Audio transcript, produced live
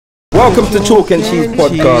Welcome to Chalk and Cheese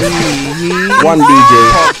Podcast. One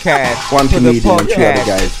DJ, podcast, one comedian, and two other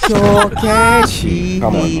guys. Chalk and Cheese.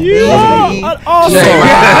 Come on.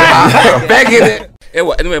 Begging it.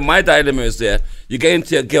 Anyway, my dilemma is there. You get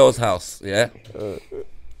into your girl's house, yeah?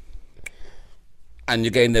 And you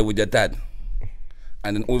get in there with your dad.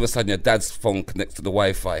 And then all of a sudden your dad's phone connects to the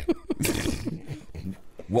Wi-Fi.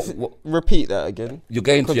 What? Repeat that again. You're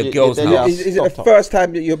going to your girl's house. Is it the first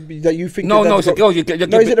time that you think? No, it's a girl. Is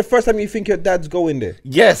it the first time you think your dad's going there?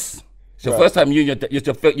 Yes. It's the first time you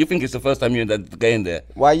think it's the first time you and your dad going there.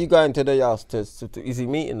 Why are you going to the house? Is he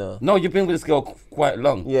meeting her? No, you've been with this girl quite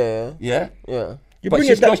long. Yeah. Yeah. Yeah. But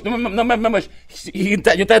your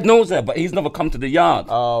dad knows her, but he's never come to the yard.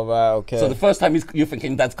 Oh, right, okay. So the first time you're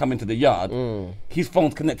thinking dad's coming to the yard, his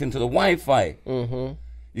phone's connecting to the Wi-Fi. You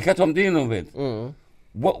catch what I'm dealing with?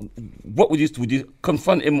 What would you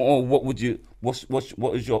confront him, or what would you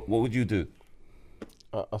do?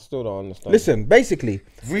 I still don't understand. Listen, basically,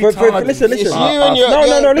 listen.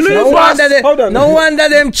 No wonder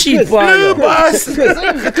them cheap. Chris,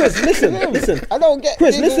 listen. I don't get.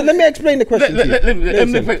 Chris, listen. Let me explain the question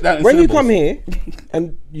to you. When you come here,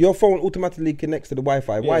 and your phone automatically connects to the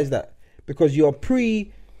Wi-Fi, why is that? Because you're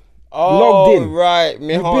logged in. Right.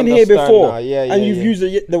 You've been here before, and you've used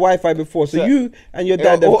the Wi-Fi before. So you and your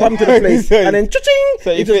dad have come to the place, and then cha-ching.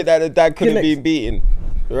 So you think that the dad could have been beaten?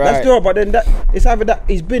 Right. That's true, but then it's either that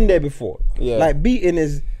he's been there before. Yeah. Like beating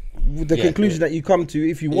is the conclusion that you come to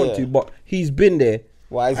if you want to, but he's been there.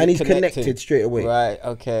 Why is and he he's connected straight away. Right.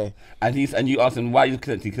 Okay. And you asked him why you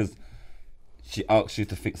connected, because she asked you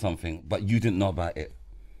to fix something, but you didn't know about it.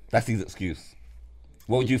 That's his excuse.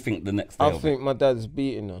 What would you think the next day? I think my dad's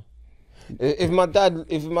beating her. If my dad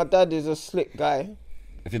is a slick guy,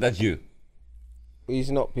 if your dad's you, he's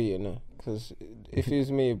not beating her, because if he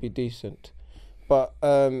was me, it'd be decent. But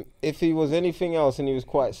if he was anything else and he was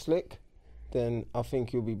quite slick, then I think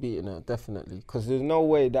he'll be beating her, definitely. Because there's no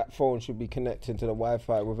way that phone should be connected to the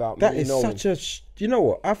Wi-Fi without me knowing. That is such a... you know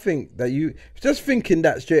what? I think that you... Just thinking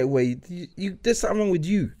that straight away, there's something wrong with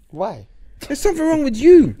you. Why? There's something wrong with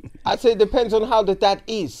you. I'd say it depends on how the dad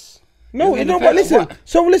is. No, but listen.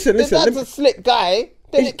 So listen. If the dad's a slick guy,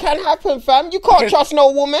 then it can happen, fam. You can't trust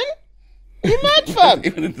no woman. You mad, fam?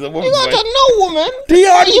 You can't trust no woman.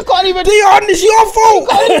 Dion, you can't even. Dion, it's your fault.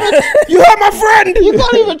 You hurt my friend. You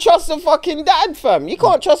can't even trust the fucking dad, fam. You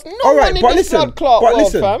can't trust no one in this blood clot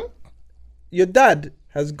world, fam. Your dad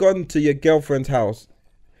has gone to your girlfriend's house.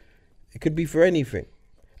 It could be for anything,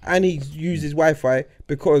 and he uses Wi-Fi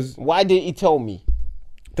because. Why didn't he tell me?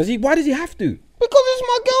 Why does he have to? Because it's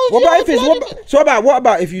my girl's. What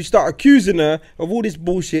about if you start accusing her of all this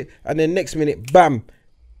bullshit, and then next minute, bam.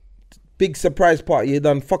 Big surprise party, you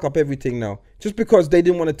done fuck up everything now. Just because they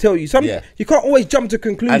didn't want to tell you. You can't always jump to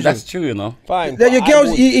conclusions. And that's true, you know. Fine. Your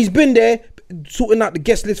girls, he's been there sorting out the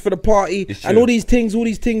guest list for the party and all these things.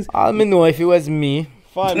 I don't know if it was me.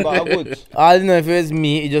 Fine, but I would. I don't know if it was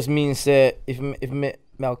me. It just means if me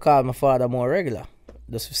call my father more regular.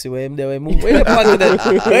 Just to see where him there, where move. Where the pan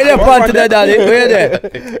to the daddy? Where there?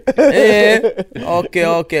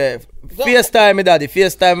 Okay. FaceTime me, daddy.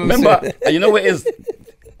 FaceTime me. Remember, you know what it is?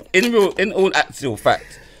 In all actual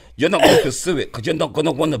fact, you're not going to pursue it because you're not going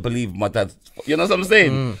to want to believe my dad. You know what I'm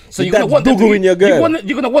saying? So you're going to want them you're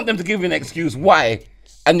going to want them to give you an excuse why,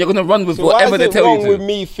 and you're going to run with whatever they tell you to. With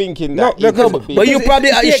me thinking that? But you probably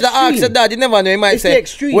should have asked your dad. You never know. He might say,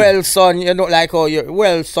 "Well, son, you know, like how you.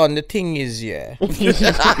 Well, son, the thing is, yeah. You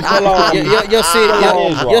see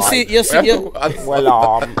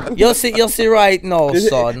right now,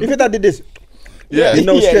 son. If your dad did this. Yeah, you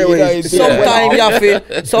know straight away. Sometimes you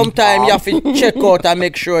have to check out and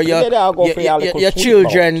make sure your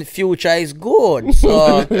children's future is good.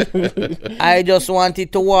 So I just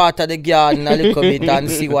wanted to water the garden a little bit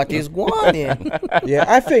and see what is going on. Yeah,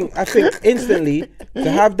 I think instantly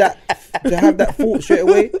to have that thought straight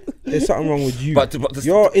away, there's something wrong with you. But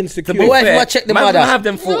you're insecure. Check the mother. Have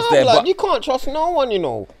them thoughts there, but you can't trust no one, you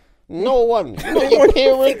know. No one. Not your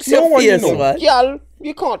parents. No one, you know. Girl,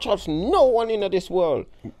 you can't trust no one in this world.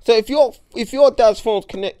 So if your dad's phone's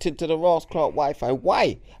connected to the Ross Clark Wi-Fi,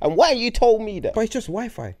 why? And why you told me that? But it's just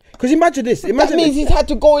Wi-Fi. Because imagine this. That means he's had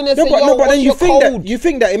to go in and say, but then you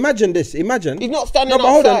think that. Imagine this. Imagine he's not standing outside.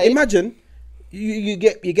 Hold on. Imagine you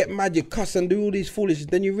get mad, you cuss and do all these foolishness.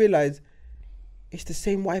 Then you realize it's the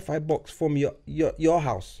same Wi-Fi box from your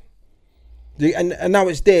house, and now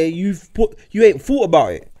it's there. You ain't thought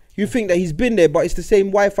about it. You think that he's been there, but it's the same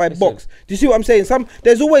Wi-Fi box. Do you see what I'm saying?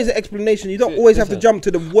 There's always an explanation. You don't always have to jump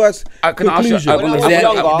to the worst conclusion. When I was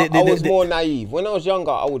younger, I was more naive. When I was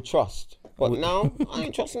younger, I would trust. But now, I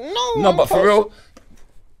ain't trusting no one. No, but for real,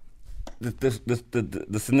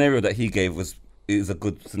 the scenario that he gave is a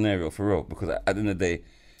good scenario for real, because at the end of the day.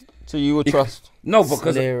 So you would trust? No,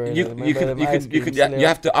 because you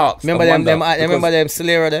have to ask. Remember them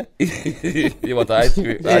Solera there? You want the ice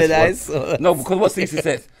cream? Nice. No, because what Ceesix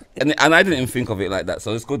said, and I didn't even think of it like that.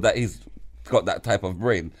 So it's good that he's got that type of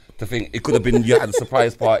brain to think it could have been you had a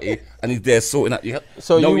surprise party and he's there sorting out.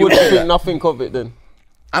 So you wouldn't think nothing of it then?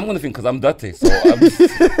 I'm gonna think because I'm dirty. So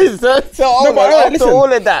after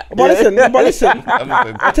all of that. But listen.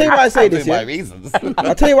 I'll tell you why I say this. Yeah.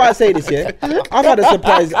 I'll tell you why I say this. Yeah. I've had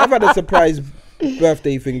a surprise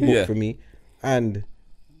birthday thing booked for me, and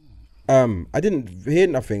I didn't hear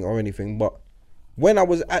nothing or anything. But when I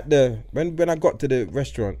was at when I got to the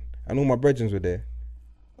restaurant and all my brethren were there,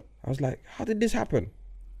 I was like, how did this happen?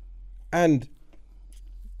 And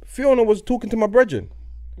Fiona was talking to my brethren.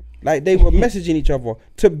 Like they were messaging each other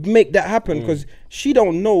to make that happen, because she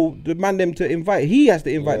don't know the man them to invite. He has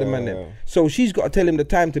to invite the man them. So she's got to tell him the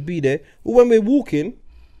time to be there. But when we're walking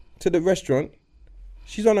to the restaurant,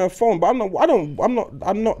 she's on her phone. But I'm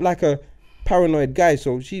not like a paranoid guy.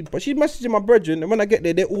 So she's messaging my brethren, and when I get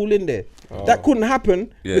there, they're all in there. That couldn't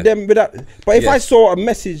happen with them without. But if I saw a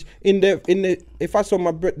message if I saw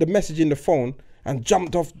the message in the phone and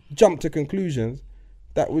jumped to conclusions,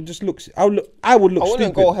 that would just look. I would look. I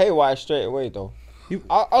wouldn't go haywire straight away though.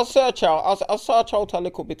 I'll search out. I'll search out a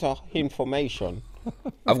little bit of information.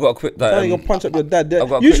 I've got a quick. You'll punch up your dad.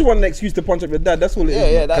 You should want an excuse to punch up your dad. That's all it is.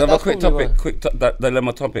 Yeah. Can I have a quick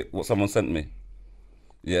dilemma topic? What someone sent me.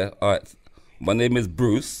 Yeah. All right. My name is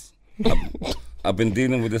Bruce. I've been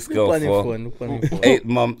dealing with this girl for 8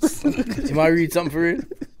 months. You might read something for it.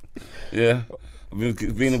 Yeah. I've been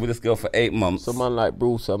dealing with this girl for 8 months. Someone like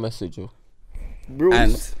Bruce, I message you. Bruce,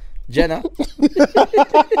 and Jenna.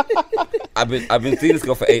 I've been seeing this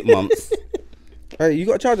girl for 8 months. Hey, you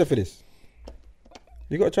got a charger for this?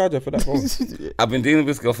 You got a charger for that phone? I've been dealing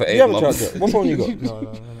with this girl for 8 months. You have a charger? What phone you got? No. Do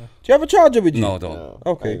you have a charger with you? No, I don't.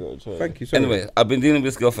 Okay, thank you. Sorry. Anyway, I've been dealing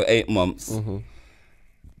with this girl for 8 months,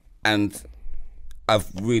 and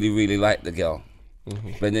I've really, really liked the girl.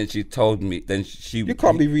 But then she told me, you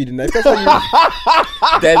can't be reading that. That's how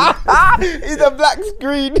it's a black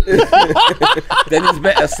screen. Then it's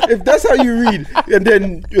better. If that's how you read, and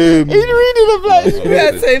then he's reading a black screen.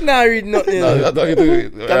 Yeah, say now read nothing. No, I don't do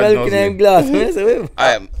it. I'm looking at glass.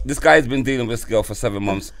 This guy's been dealing with this girl for 7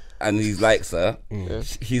 months, and he likes her.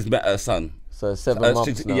 He's met her son. So 7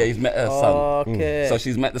 months now. Yeah, he's met her son. Okay. So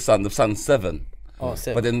she's met the son. The son's 7. Oh,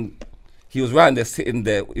 7. But then he was around there, sitting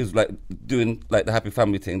there. He was like doing like the happy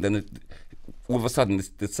family thing. Then all of a sudden,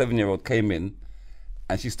 the 7-year-old came in,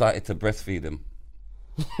 and she started to breastfeed him.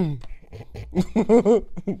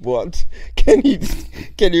 What? Can you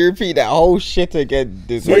repeat that whole shit again?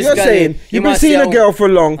 So you're saying you've been seeing a girl for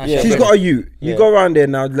long. She's got a ute. You go around there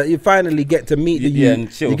now. Like you finally get to meet the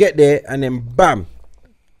ute. You get there, and then bam.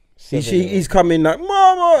 He's coming like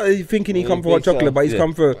mama. He's thinking he come for hot chocolate, but he's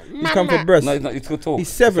come for breast. No, he's good talk. He's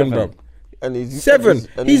 7, bro. And he's 7.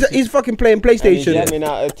 He's fucking playing PlayStation. And he's jamming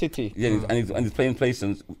out a titty. Yeah, and he's playing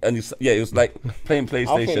PlayStation. And it was like playing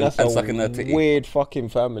PlayStation and sucking her titty. Weird fucking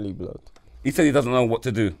family, blood. He said he doesn't know what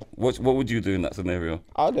to do. What would you do in that scenario?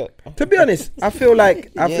 To be honest, I feel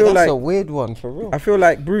like that's a weird one for real. I feel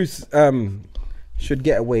like Bruce should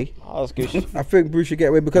get away. I think Bruce should get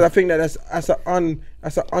away because I think that that's an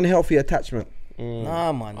unhealthy attachment.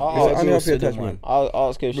 Nah, man. It's an unhealthy attachment. I'll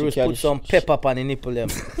ask her if Bruce she can. Put some pepper on the nipple them.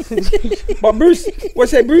 But Bruce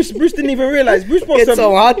didn't even realize. Bruce put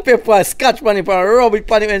some hot pepper, scotch on it, and rub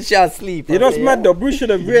it on it when she asleep. You know what's mad though? Bruce should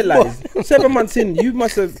have realized. 7 months in, you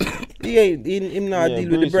must have. He ain't him now deal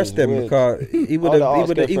with the breast them because he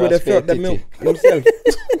would have felt the milk himself.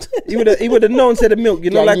 he would have known said the milk. You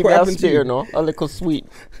know, like what happened to you. No, a little sweet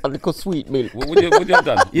milk. What would you have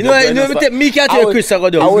done? You know, me can't tell Chris I go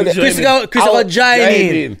do. Chris I go join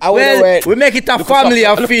in. Well, we make it a family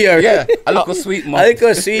affair. Yeah, a little sweet mouth.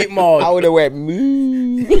 I would have went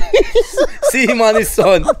moo. See him on his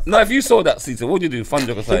son. No, if you saw that, Ceesix, what would you do? Fun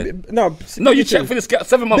joke aside. No, you check for this girl.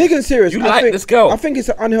 7 months. Big and serious. You like this girl. I think it's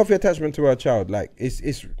an unhealthy attachment to her child. Like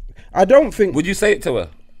it's. I don't think. Would you say it to her?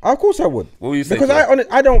 Of course I would. What would you say? Because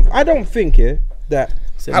I don't think that.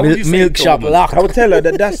 How would you say milk shop lock. I would tell her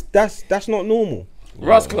that that's not normal.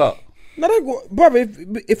 Ross Clark. No, brother,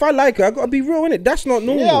 if I like her, I gotta be real in it. That's not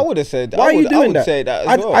normal. Yeah, I would have said that. Why are you doing that? I would say that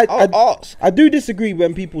as well. I do disagree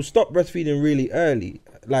when people stop breastfeeding really early.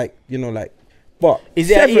 Like, you know, like But is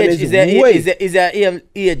there 7 is there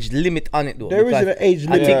age limit on it though? There isn't an age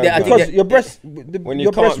limit because your breast,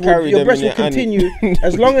 your breast will continue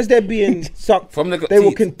as long as they're being sucked. They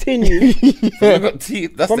will continue. From got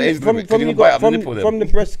teeth. That's the age limit. From the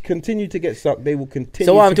breast continue to get sucked, they will continue.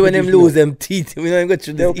 So what happens when them lose them teeth? We don't go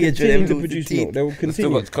through they'll this age continue to produce milk. They will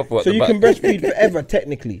continue. So you can breastfeed forever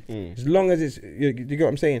technically, as long as it's you get what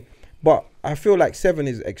I'm saying. But I feel like 7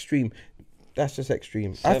 is extreme. That's just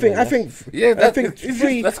extreme. I think 3. I think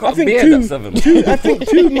 2. I think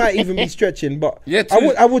 2 might even be stretching, but yeah,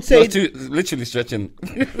 I would say 2 literally stretching.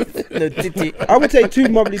 I would say 2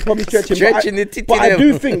 probably stretching. But I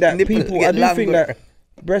do think that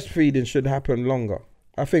breastfeeding should happen longer.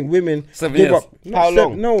 I think women 7 years. How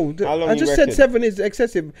long? No, I just said 7 is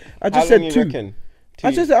excessive. I just How said long 2. you reckon? I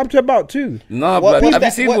just said up to about 2. No, but have you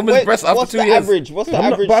seen women's breasts after 2 years? What's the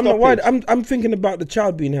average but I'm not worried. stoppage? I'm thinking about the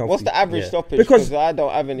child being healthy. What's the average stoppage? Because I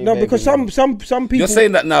don't have any. No, because some people. You're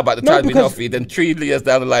saying that now about the child being healthy. Then 3 years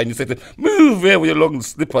down the line, you say to them, move here with your long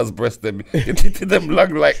slippers, breast them. You're teaching them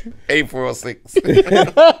long like A4 or 6. He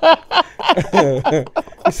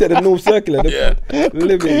said the North Circular. Yeah.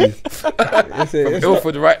 Living. From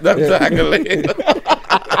Ilford right down to Hanger Lane.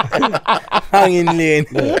 Hanging lane.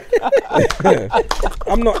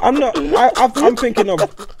 I'm thinking of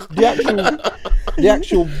the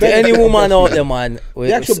actual to any woman out there, man,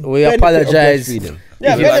 we apologize.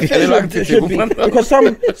 Yeah, it should be because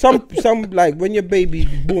some like when your baby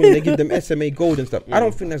born, they give them SMA gold and stuff. I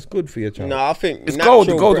don't think that's good for your child. No, I think it's gold.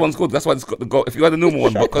 The gold one's good. That's why it's got the gold. If you had a normal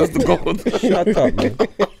one, because the gold. Shut up, man.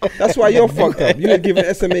 That's why you're fucked up. You were giving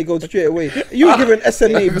SMA gold straight away. You were giving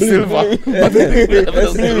SMA blue, SMA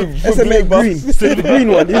green, the green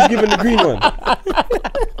one. You was giving the green one.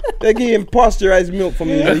 They're getting pasteurized milk from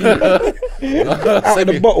you. Out of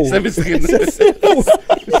the bottle.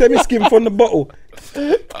 Semi-skim from the bottle.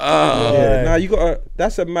 Now you got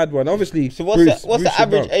that's a mad one. Obviously. So what's the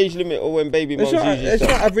average age limit or when baby mums usually it's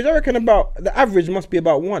not average. I reckon the average must be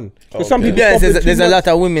about 1. Because some people there's a lot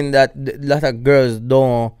of women a lot of girls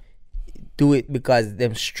don't do it because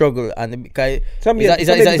them struggle and because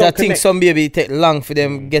it's a thing. Some baby take long for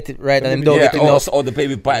them get it right and them don't get enough. Or the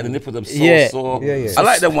baby bite the nipple them so. I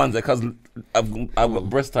like them ones because I've got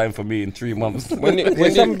breast time for me in 3 months.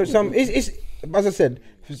 As I said,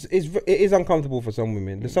 it is uncomfortable for some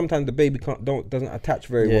women. Sometimes the baby doesn't attach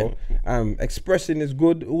very well. Expressing is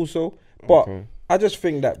good also, but I just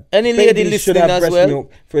think that any lady listening should have as breast well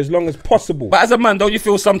milk for as long as possible. But as a man, don't you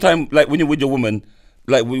feel sometimes like when you're with your woman,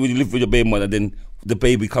 like when you live with your baby mother, then the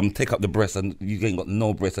baby come take up the breast and you ain't got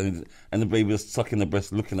no breast and the baby is sucking the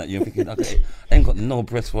breast looking at you and thinking, okay, I ain't got no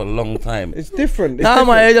breast for a long time. It's different.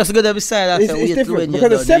 Man, you just gotta beside that. It's different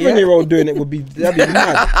because a 7-year-old doing it that'd be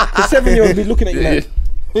mad. The 7-year-old would be looking at you like,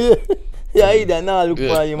 yeah, he done now look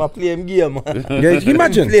for you, play him game, man. Yeah, can you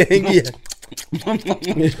imagine? Playing game.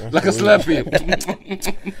 Like a slurpee.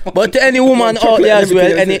 But to any woman out there as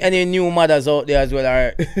well, any new mothers out there as well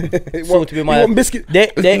are so to be mad.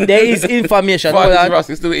 There is information.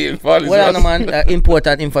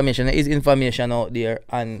 Important information. There is information out there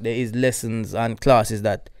and there is lessons and classes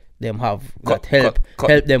that them have that help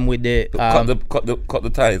them with the cut the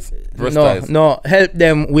ties. Ties. Help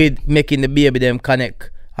them with making the baby them connect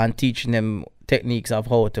and teaching them techniques of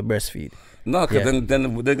how to breastfeed. No, because then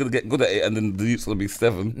they're gonna get good at it, and then the youths will be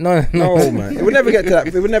 7. No, man, it will never get to that.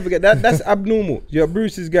 It will never get that. That's abnormal.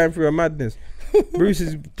 Bruce is going through a madness. Do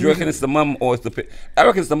you reckon it's the mum or it's the? I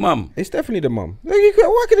reckon it's the mum. It's definitely the mum.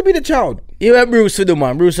 Why could it be the child? You went Bruce to the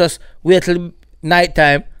man. Bruce just wait till night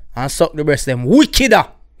time and suck the breast. Them wickeder.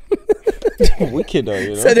 Wickeder, you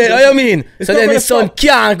know. So then, what you mean? So then his son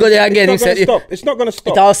can't go there again. It's not gonna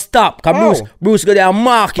stop. It'll stop. Cause Bruce go there and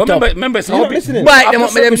mark it up. Remember, it's how bite them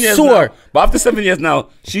up, make them sore. Now, but after 7 years now,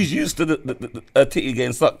 she's used to the titty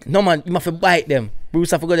getting sucked. No man, you must bite them.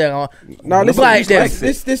 Bruce have to go there and bite them.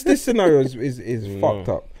 This scenario is fucked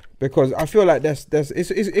up because I feel like this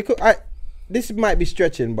might be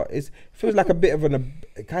stretching, but it feels like a bit of a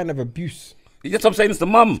kind of abuse. That's what I'm saying. It's the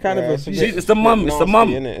mum. It's the mum. It's the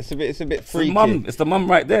mum. It's a bit freaky. It's the mum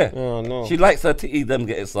right there. Oh no. She likes her titty. Them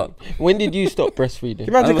get it sucked. When did you stop breastfeeding?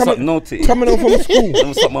 Imagine coming home from school. I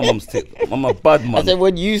never suck my mum's tit. I'm a bad mum. I said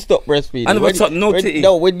when you stop breastfeeding. I never suck no titty.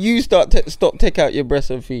 No, when you stop take out your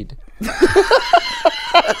breast and feed.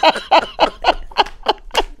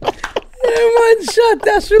 Man, shut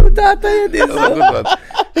that shoot out of you. That was a good one.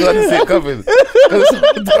 I didn't see it coming.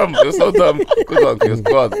 It was so dumb. Good one, Chris.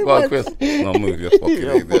 Go on, Chris. No, move your fucking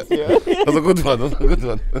idiot. That was a good one.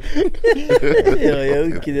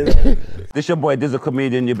 This your boy Dizzle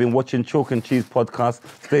Comedian. You've been watching Chalk and Cheese Podcast.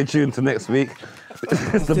 Stay tuned to next week.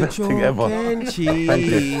 It's the best thing ever. Cheese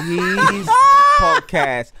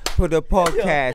podcast. Put a podcast.